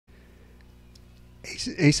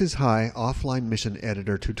ACES High Offline Mission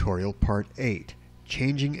Editor Tutorial Part 8,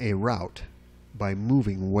 Changing a Route by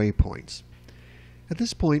Moving Waypoints. At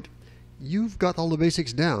this point, you've got all the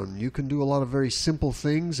basics down. You can do a lot of very simple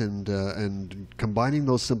things, and combining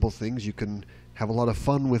those simple things, you can have a lot of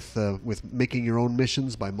fun with making your own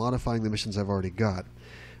missions by modifying the missions I've already got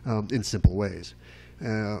in simple ways.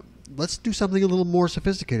 Let's do something a little more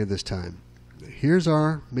sophisticated this time. Here's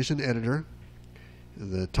our mission editor.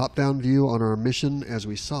 The top-down view on our mission as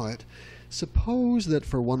we saw it. Suppose that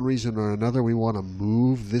for one reason or another we want to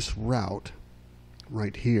move this route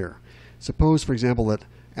right here. Suppose, for example, that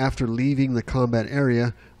after leaving the combat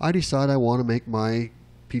area, I decide I want to make my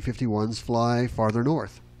P-51s fly farther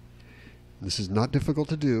north. This is not difficult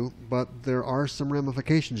to do, but there are some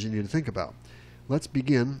ramifications you need to think about. Let's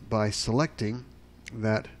begin by selecting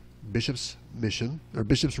that Bishop's mission, or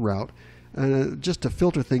Bishop's route. Just to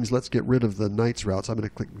filter things, let's get rid of the Knight's routes. I'm going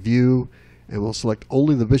to click View, and we'll select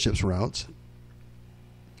only the Bishop's routes.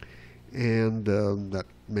 And that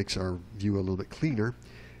makes our view a little bit cleaner.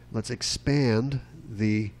 Let's expand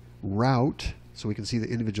the route so we can see the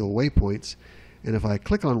individual waypoints. And if I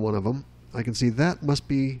click on one of them, I can see that must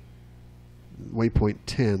be waypoint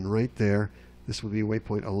 10 right there. This would be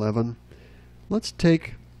waypoint 11. Let's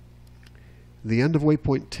take the end of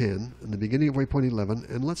waypoint 10 and the beginning of waypoint 11,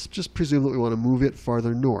 and let's just presume that we want to move it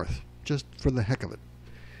farther north, just for the heck of it.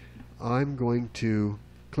 I'm going to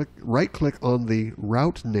right-click on the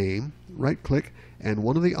route name, right-click, and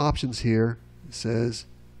one of the options here says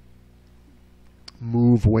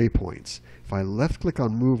Move Waypoints. If I left-click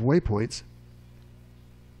on Move Waypoints,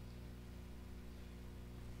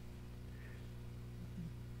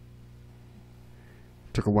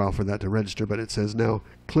 took a while for that to register, but it says now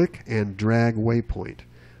click and drag waypoint.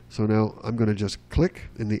 So now I'm going to just click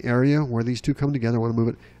in the area where these two come together. I want to move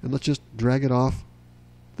it, and let's just drag it off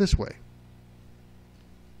this way.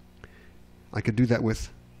 I could do that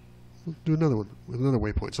with, let's do another one with another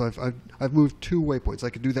waypoint. So I've moved two waypoints. I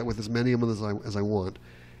could do that with as many of them as I want,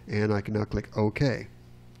 and I can now click OK.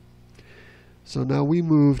 So now we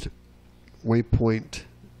moved waypoint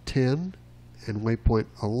 10 and waypoint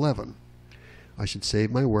 11. I should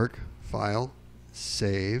save my work, File,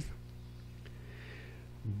 Save.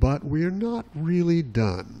 But we're not really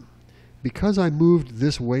done. Because I moved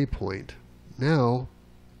this waypoint, now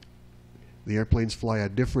the airplanes fly a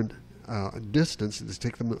different distance. It's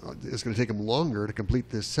going to take them longer to complete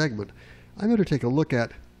this segment. I better take a look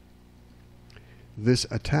at this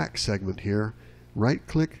attack segment here.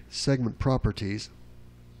 Right-click, Segment Properties.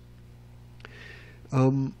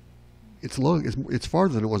 It's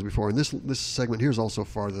farther than it was before, and this segment here is also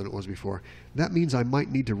farther than it was before. That means I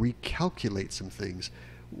might need to recalculate some things.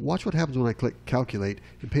 Watch what happens when I click Calculate,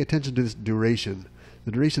 and pay attention to this duration.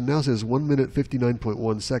 The duration now says 1 minute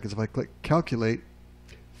 59.1 seconds. If I click Calculate,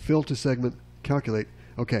 Fill to Segment, Calculate,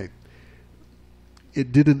 okay,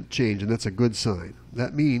 it didn't change, and that's a good sign.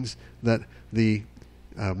 That means that the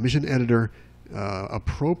mission editor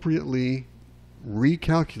appropriately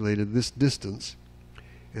recalculated this distance.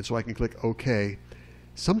 And so I can click OK.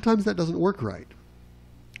 Sometimes that doesn't work right.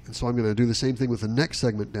 And so I'm going to do the same thing with the next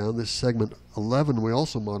segment down. This segment 11 we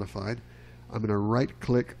also modified. I'm going to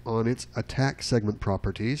right-click on its attack segment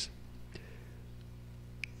properties.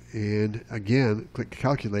 And again, click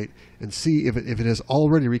Calculate and see if it has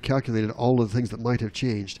already recalculated all of the things that might have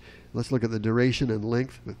changed. Let's look at the duration and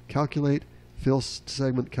length. Calculate, Fill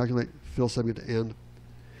Segment, Calculate, Fill Segment to End.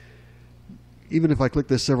 Even if I click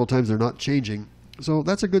this several times, they're not changing. So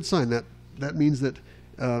that's a good sign. That means that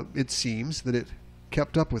it seems that it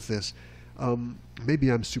kept up with this.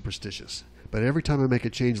 Maybe I'm superstitious, but every time I make a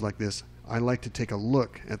change like this, I like to take a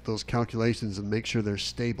look at those calculations and make sure they're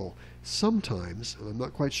stable. Sometimes, and I'm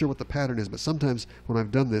not quite sure what the pattern is, but sometimes when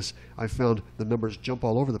I've done this, I've found the numbers jump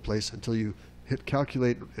all over the place until you hit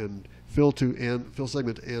Calculate and Fill to End, Fill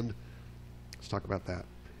Segment to End. Let's talk about that.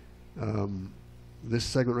 This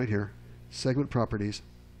segment right here, Segment Properties.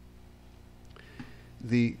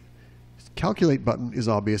 The Calculate button is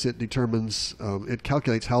obvious. It determines, it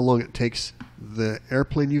calculates how long it takes the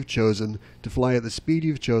airplane you've chosen to fly at the speed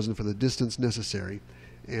you've chosen for the distance necessary,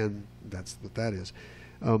 and that's what that is.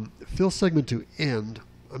 Fill Segment to End.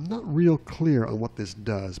 I'm not real clear on what this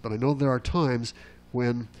does, but I know there are times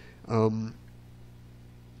when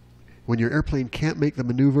your airplane can't make the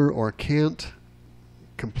maneuver or can't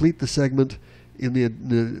complete the segment in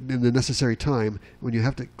the necessary time, when you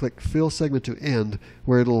have to click Fill Segment to End,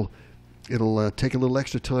 where it'll take a little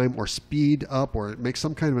extra time or speed up or make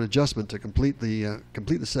some kind of an adjustment to complete the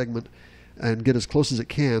segment and get as close as it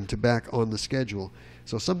can to back on the schedule.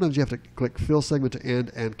 So sometimes you have to click fill segment to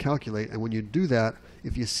end and calculate, and when you do that,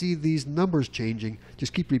 if you see these numbers changing,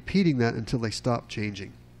 just keep repeating that until they stop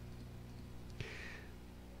changing.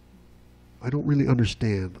 I don't really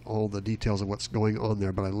understand all the details of what's going on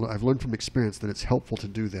there, but I've learned from experience that it's helpful to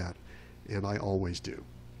do that, and I always do.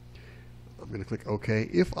 I'm going to click OK.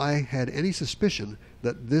 If I had any suspicion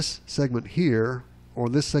that this segment here or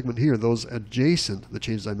this segment here, those adjacent, the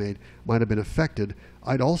changes I made, might have been affected,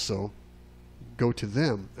 I'd also go to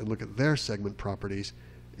them and look at their segment properties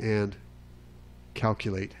and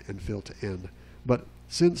calculate and fill to end. But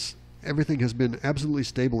since everything has been absolutely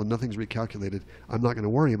stable and nothing's recalculated, I'm not going to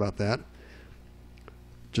worry about that.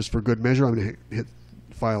 Just for good measure, I'm going to hit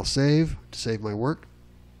File Save to save my work.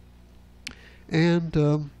 And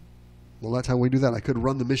well, that's how we do that. I could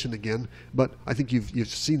run the mission again, but I think you've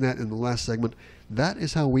seen that in the last segment. That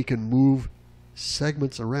is how we can move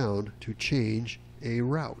segments around to change a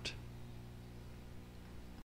route.